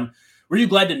sign with them. Were you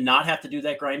glad to not have to do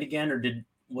that grind again, or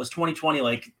was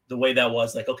 2020 the way that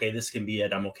was? Okay, this can be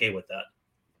it. I'm okay with that.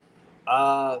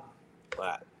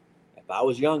 If I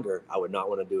was younger, I would not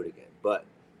want to do it again. But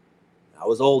I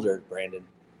was older, Brandon,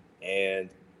 and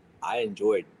I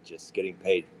enjoyed just getting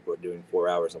paid for doing 4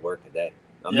 hours of work a day.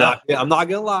 I'm not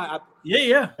gonna lie.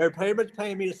 They're pretty much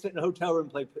paying me to sit in a hotel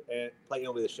room and play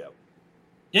with the show.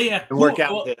 Yeah. And work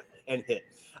out and hit.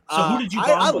 So who did you?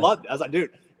 I loved it. I was like,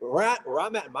 dude, where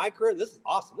I'm at in my career, this is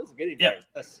awesome. This is getting better.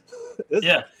 This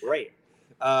is great.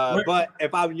 But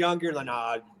if I'm younger,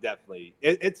 definitely.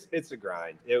 It's a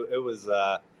grind. It was.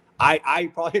 I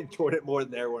probably enjoyed it more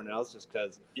than everyone else, just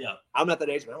because. Yeah. I'm at that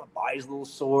age, man. My body's a little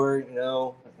sore.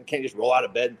 I can't just roll out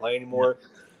of bed and play anymore.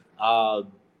 Yeah.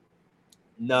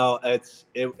 No, it's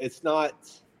not.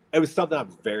 It was something I'm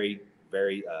very,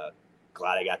 very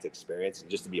glad I got to experience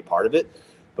and just to be a part of it.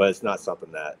 But it's not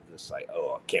something that just I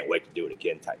can't wait to do it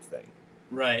again type thing.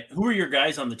 Right. Who are your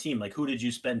guys on the team? Who did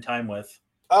you spend time with?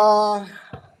 Rooker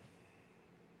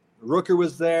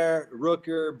was there.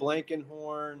 Rooker,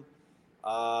 Blankenhorn,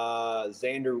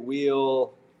 Xander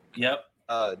Wheel. Yep.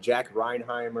 Jack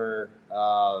Reinheimer.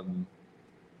 I'm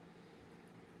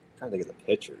trying to think of the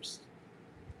pitchers.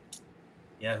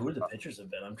 Yeah, who would the pitchers have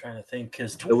been? I'm trying to think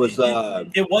because it was.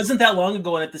 It wasn't that long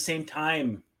ago, and at the same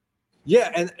time.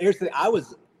 Yeah, and here's the thing: I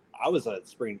was at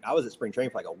spring training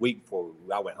for a week before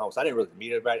I went home, so I didn't really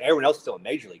meet everybody. Everyone else was still in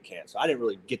major league camp, so I didn't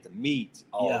really get to meet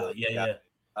all of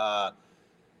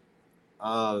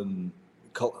them.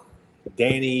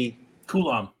 Danny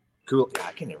Coulomb.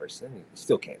 I can never say.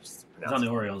 Still can't pronounce. He's on the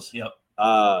Orioles. Yep.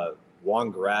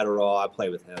 Juan Gratterall. I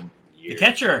played with him. The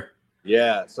catcher.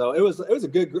 Yeah, so it was a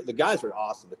good group. The guys were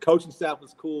awesome. The coaching staff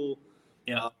was cool.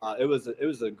 Yeah, it was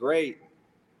a great.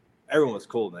 Everyone was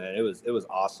cool, man. It was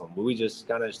awesome. We just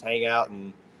kind of hang out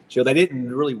and chill. They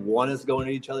didn't really want us going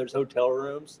to each other's hotel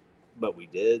rooms, but we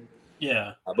did.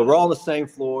 Yeah. But we're all on the same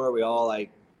floor. We all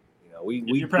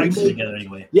we practiced together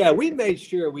anyway. Yeah, we made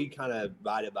sure we kind of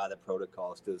abided by the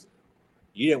protocols because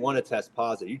you didn't want to test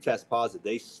positive. You test positive,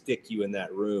 they stick you in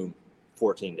that room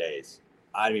 14 days.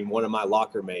 I mean, one of my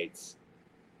locker mates,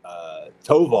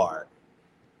 Tovar,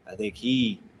 I think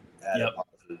he had a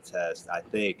positive test, I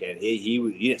think. And he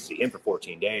didn't see him for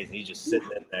 14 days. And he's just sitting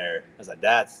in there. I was like,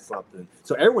 that's something.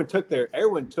 So everyone took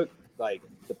like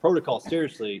the protocol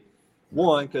seriously.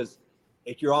 One, because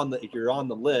if you're on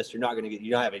the list, you don't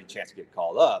have any chance to get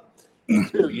called up. And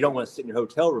two, you don't want to sit in your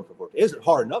hotel room for 14. It isn't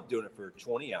hard enough doing it for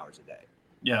 20 hours a day.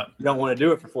 Yeah. You don't want to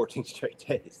do it for 14 straight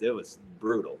days. It was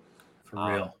brutal. For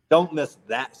real. Don't miss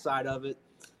that side of it.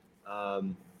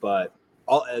 But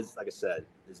like I said,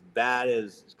 as bad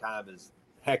as kind of as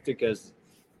hectic as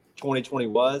 2020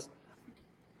 was,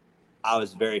 I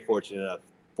was very fortunate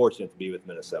to be with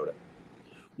Minnesota.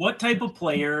 What type of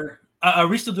player? Are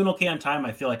we still doing okay on time?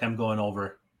 I feel like I'm going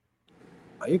over.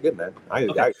 Oh, you're good, man.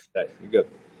 You're good.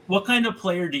 What kind of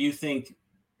player do you think?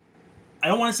 I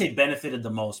don't want to say benefited the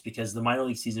most because the minor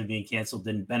league season being canceled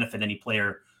didn't benefit any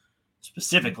player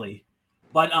specifically.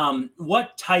 But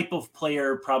what type of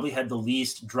player probably had the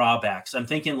least drawbacks? I'm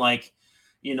thinking like,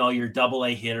 your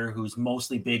double-A hitter who's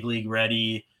mostly big league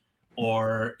ready,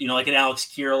 or, like an Alex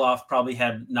Kirilloff probably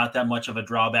had not that much of a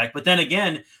drawback. But then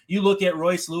again, you look at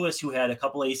Royce Lewis, who had a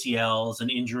couple ACLs and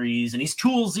injuries, and he's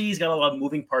toolsy. He's got a lot of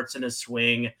moving parts in his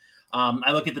swing.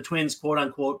 I look at the Twins,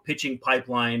 quote-unquote, pitching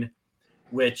pipeline,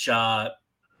 which, that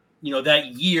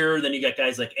year, then you got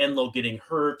guys like Enlow getting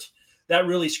hurt. That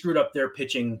really screwed up their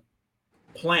pitching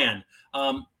plan.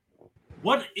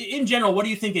 What do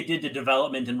you think it did to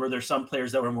development, and were there some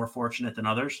players that were more fortunate than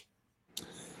others?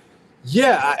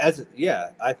 Yeah,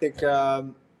 I think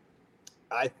for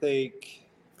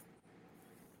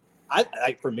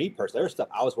me personally, there was stuff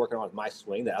I was working on with my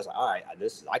swing that I was like, all right,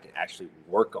 I can actually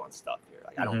work on stuff here.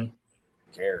 Like I don't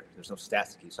care. There's no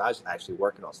stats to keep, so I was actually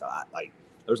working on stuff.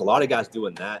 There's a lot of guys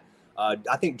doing that.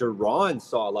 I think Duran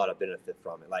saw a lot of benefit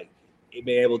from it. Like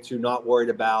being able to not worried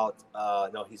about.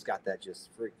 He's got that just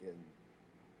freaking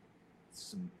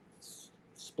some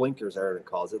splinkers, everyone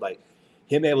calls it. Like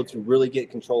him able to really get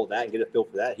control of that and get a feel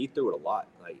for that. He threw it a lot,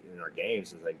 like in our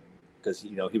games, because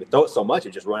he would throw it so much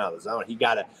it just run out of the zone.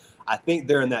 I think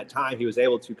during that time he was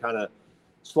able to kind of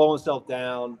slow himself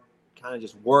down, kind of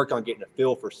just work on getting a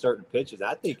feel for certain pitches.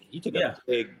 I think he took a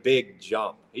big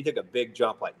jump. He took a big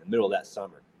jump like in the middle of that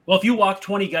summer. Well, if you walk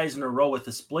 20 guys in a row with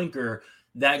a splinker,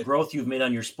 that growth you've made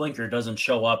on your splinker doesn't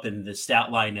show up in the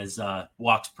stat line as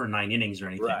walks per 9 innings or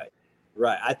anything.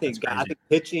 Right. I think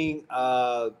pitching,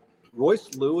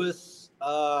 Royce Lewis,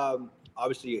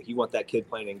 obviously you want that kid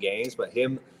playing in games, but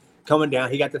him coming down,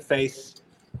 he got to face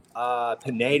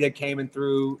Pineda came in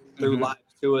through live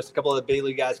to us. A couple of the big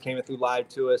league guys came in through live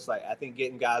to us. Like I think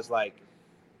getting guys like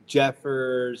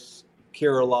Jeffers,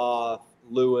 Kirilloff,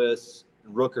 Lewis,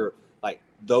 and Rooker, like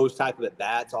those type of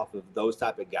at-bats off of those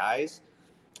type of guys,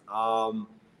 I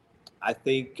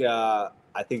think that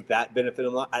benefited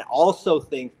them a lot. I also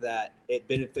think that it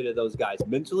benefited those guys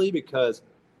mentally because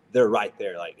they're right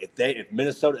there. Like if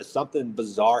Minnesota, if something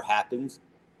bizarre happens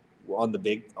on the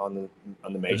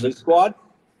major league squad,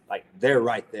 like they're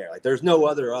right there. Like there's no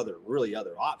other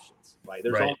options. Like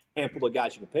there's only a handful of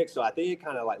guys you can pick. So I think it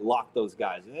kind of like locked those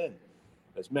guys in.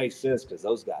 Which makes sense because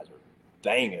those guys are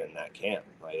banging in that camp.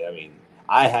 Like I mean,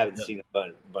 I haven't seen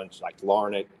a bunch like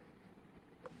Larnach,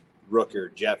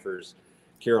 Rooker, Jeffers,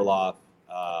 Kirilloff,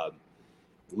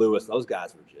 Lewis. Those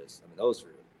guys were just. I mean,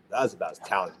 that was about as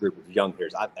talented group of young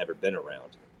players I've ever been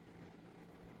around.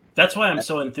 That's why I'm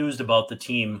so enthused about the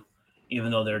team,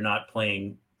 even though they're not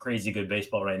playing crazy good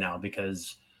baseball right now,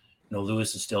 because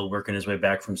Lewis is still working his way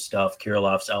back from stuff.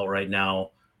 Kirilloff's out right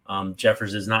now.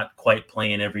 Jeffers is not quite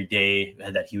playing every day.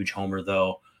 Had that huge homer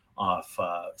though off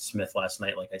Smith last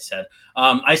night, like I said.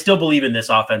 I still believe in this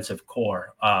offensive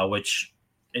core, which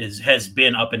has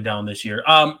been up and down this year.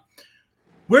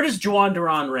 Where does Jhoan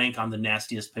Duran rank on the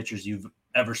nastiest pitchers you've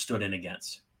ever stood in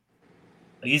against?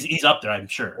 He's up there, I'm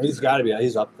sure. He's got to be.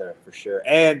 He's up there for sure.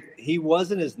 And he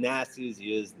wasn't as nasty as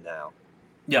he is now.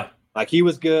 Yeah, like he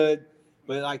was good,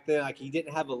 but like he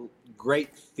didn't have a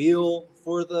great feel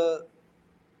for the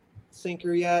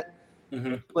sinker yet.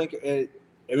 It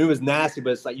was nasty,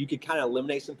 but it's like you could kind of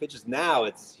eliminate some pitches. Now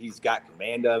he's got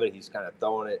command of it. He's kind of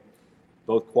throwing it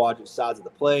both quadrant sides of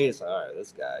the plate. It's like, all right,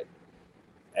 this guy,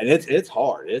 and it's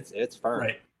hard. It's firm.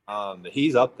 Right.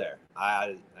 He's up there.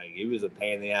 He was a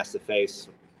pain in the ass to face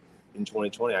in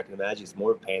 2020. I can imagine he's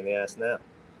more of a pain in the ass now.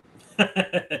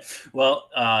 Well,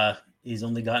 he's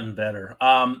only gotten better.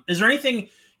 Is there anything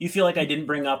you feel like I didn't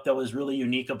bring up that was really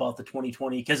unique about the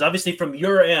 2020? Because obviously from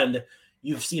your end,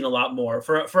 you've seen a lot more.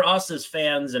 For us as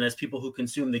fans and as people who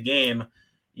consume the game,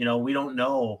 we don't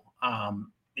know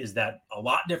is that a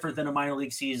lot different than a minor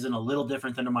league season, a little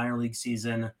different than a minor league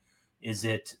season? Is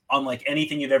it unlike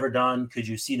anything you've ever done? Could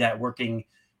you see that working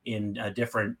in a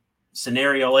different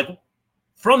scenario? Like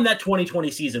from that 2020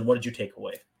 season, what did you take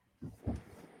away?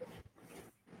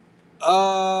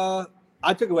 I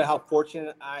took away how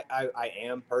fortunate I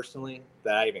am personally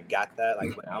that I even got that.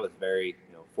 Like when I was very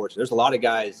fortunate. There's a lot of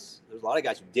guys who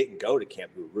didn't go to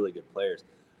camp who were really good players.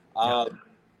 I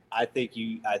think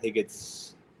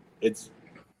it's it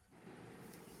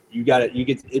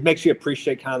makes you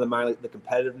appreciate kind of the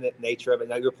competitive nature of it.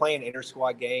 Now you're playing inter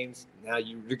squad games. Now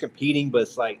you're competing, but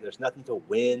it's like there's nothing to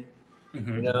win.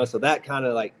 So that kind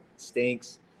of like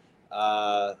stinks.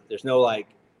 There's no like,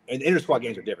 and inter squad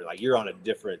games are different. Like you're on a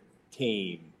different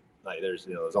team. Like there's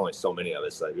only so many of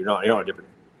us. Like you're on a different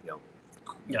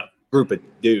group of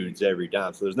dudes every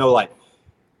time. So there's no like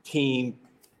team.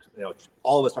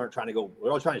 All of us aren't trying to go.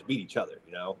 We're all trying to beat each other.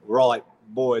 We're all like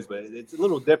boys, but it's a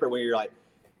little different when you're like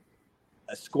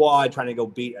a squad trying to go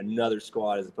beat another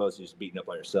squad as opposed to just beating up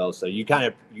on yourselves. So you kind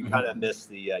of miss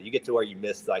the you get to where you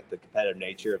miss like the competitive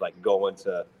nature of like going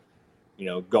to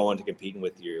competing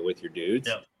with your dudes.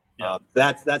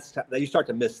 That's you start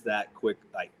to miss that quick,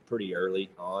 like pretty early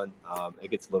on.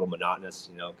 It gets a little monotonous,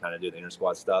 kind of do the inter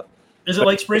squad stuff. Is it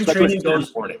like spring training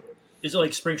goes? Is it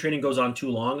like spring training goes on too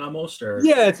long almost, or?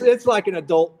 Yeah, it's like an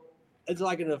adult. It's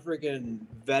like a freaking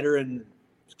veteran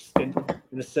extended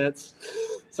in a sense.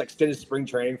 It's like extended spring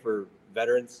training for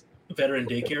veterans. Veteran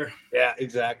daycare. Yeah,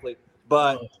 exactly.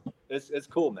 But it's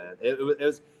cool, man. It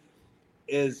was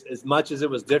as much as it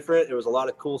was different. There was a lot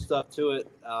of cool stuff to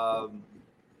it. I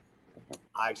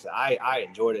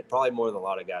enjoyed it probably more than a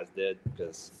lot of guys did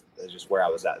because it's just where I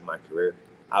was at in my career.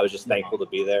 I was just thankful to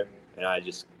be there, and I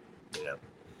just,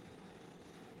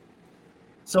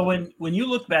 So when you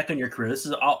look back on your career,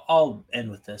 I'll end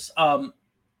with this. I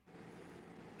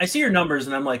see your numbers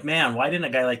and I'm like, man, why didn't a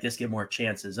guy like this get more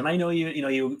chances? And I know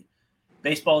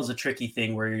baseball is a tricky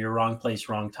thing where you're wrong place,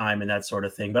 wrong time, and that sort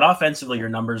of thing. But offensively, your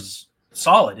numbers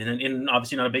solid, and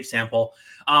obviously not a big sample.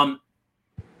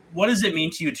 What does it mean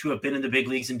to you to have been in the big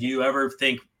leagues? And do you ever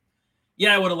think,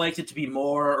 yeah, I would have liked it to be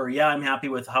more, or yeah, I'm happy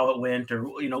with how it went, or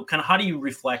kind of how do you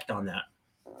reflect on that?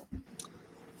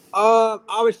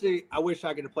 Obviously, I wish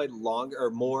I could have played longer or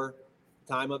more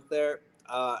time up there.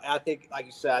 I think, like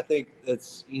you said, I think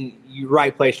it's you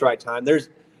right place, right time. There's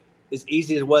as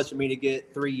easy as it was for me to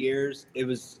get 3 years. It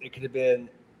could have been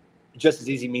just as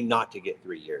easy me not to get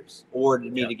 3 years, or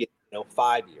me to get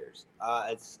 5 years.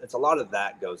 It's a lot of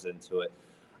that goes into it.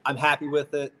 I'm happy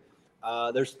with it.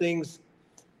 There's things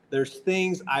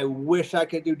I wish I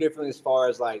could do differently as far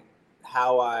as like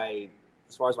my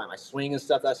swing and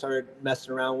stuff that I started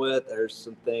messing around with. There's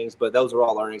some things, but those are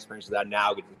all learning experiences that I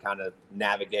now get to kind of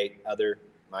navigate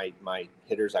my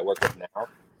hitters I work with now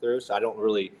through. So I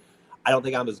don't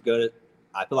think I'm as good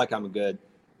I feel like I'm a good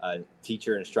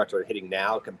teacher and instructor at hitting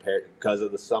now because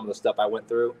of some of the stuff I went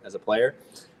through as a player.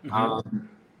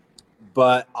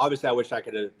 But obviously I wish I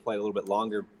could have played a little bit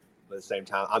longer, but at the same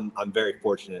time, I'm very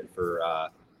fortunate for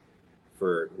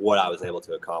what I was able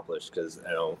to accomplish. Cause in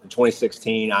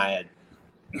 2016 I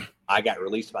got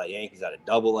released by the Yankees out of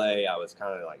AA. I was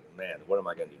kind of like, man, what am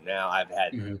I going to do now? I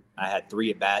had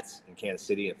 3 at bats in Kansas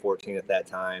City and 14 at that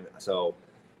time. So,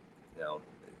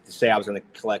 to say I was going to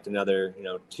collect another,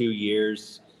 2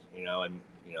 years, and,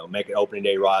 make an opening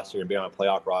day roster and be on a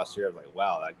playoff roster. I was like,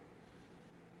 wow,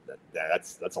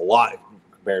 that's a lot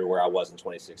compared to where I was in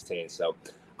 2016. So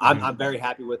I'm very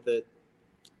happy with it.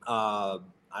 I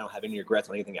don't have any regrets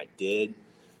on anything I did.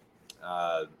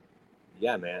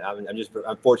 Yeah, man,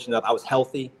 I'm fortunate enough. I was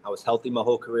healthy my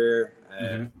whole career.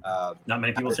 And, not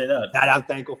many people say that. That I'm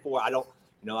thankful for. I don't,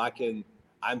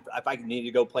 if I need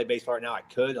to go play baseball right now, I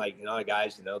could. Like,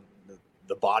 guys,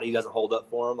 the body doesn't hold up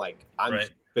for them. Like, I'm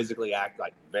physically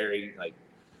very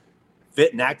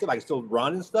fit and active. I can still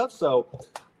run and stuff. So,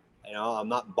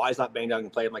 body's not banged up. I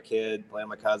can play with my kid, play with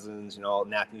my cousins,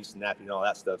 napping and all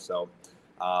that stuff. So,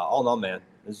 all in all, man,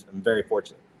 I'm very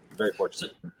fortunate. Very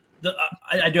fortunate.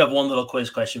 I do have one little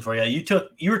quiz question for you.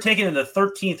 You were taken in the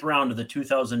 13th round of the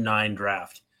 2009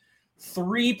 draft.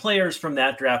 3 players from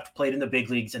that draft played in the big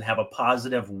leagues and have a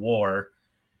positive WAR,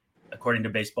 according to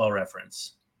Baseball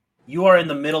Reference. You are in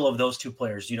the middle of those 2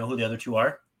 players. Do you know who the other 2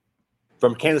 are?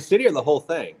 From Kansas City or the whole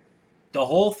thing? The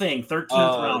whole thing, 13th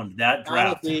round, that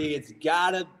draft.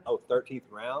 13th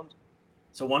round.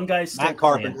 So one guy's Matt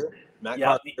Carpenter.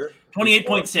 Carpenter.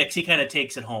 28.6. He kind of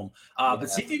takes it home. But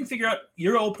see if you can figure out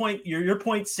your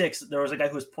 0.6. There was a guy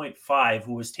who was 0.5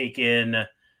 who was taken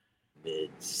 6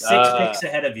 picks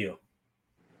ahead of you.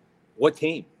 What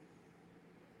team?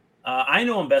 I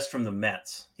know him best from the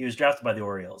Mets. He was drafted by the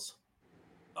Orioles.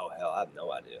 Oh, hell, I have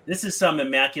no idea. This is some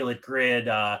immaculate grid.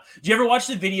 Did you ever watch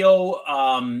the video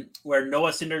where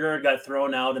Noah Syndergaard got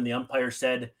thrown out and the umpire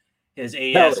said his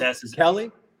ASS is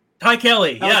Kelly? Ty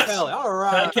Kelly, yes. Kelly. All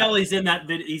right. Ty Kelly's in that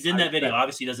video. He's in that video.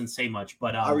 Obviously, he doesn't say much,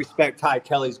 but I respect Ty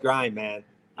Kelly's grind, man.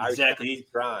 Exactly. His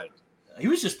grind. He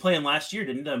was just playing last year,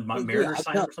 didn't the Mariners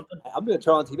sign him or something? I'm gonna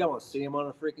try on TV. I want to see him on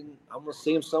a freaking. I'm gonna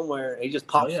see him somewhere. He just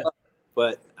pops up.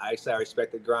 But I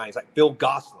respect the grind. He's like Phil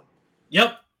Gosselin.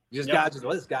 Yep. This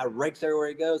guy rakes everywhere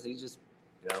he goes. He's just.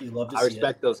 I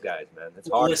respect those guys, man. It's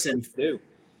hard to do.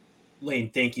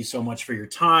 Lane, thank you so much for your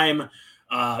time.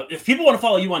 If people want to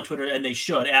follow you on Twitter, and they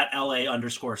should, at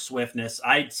LA_Swiftness,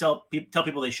 I tell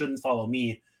people they shouldn't follow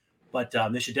me, but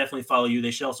they should definitely follow you.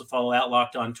 They should also follow at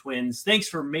Locked On Twins. Thanks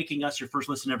for making us your first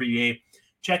listen every day.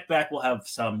 Check back. We'll have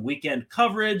some weekend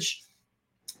coverage.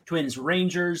 Twins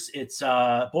Rangers. It's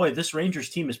this Rangers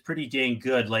team is pretty dang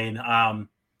good, Lane.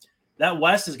 That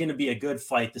West is going to be a good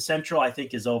fight. The Central, I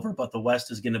think, is over, but the West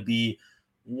is going to be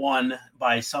won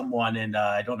by someone, and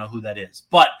I don't know who that is.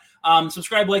 But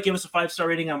subscribe, like, give us a 5-star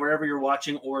rating on wherever you're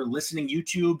watching or listening.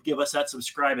 YouTube, give us that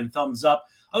subscribe and thumbs up.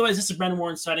 Otherwise, this is Brendan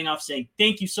Warren signing off saying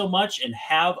thank you so much and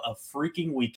have a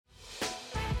freaking week.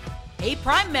 Hey,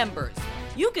 Prime members,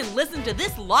 you can listen to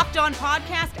this Locked On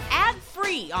podcast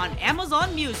ad-free on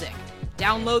Amazon Music.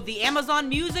 Download the Amazon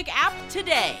Music app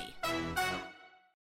today.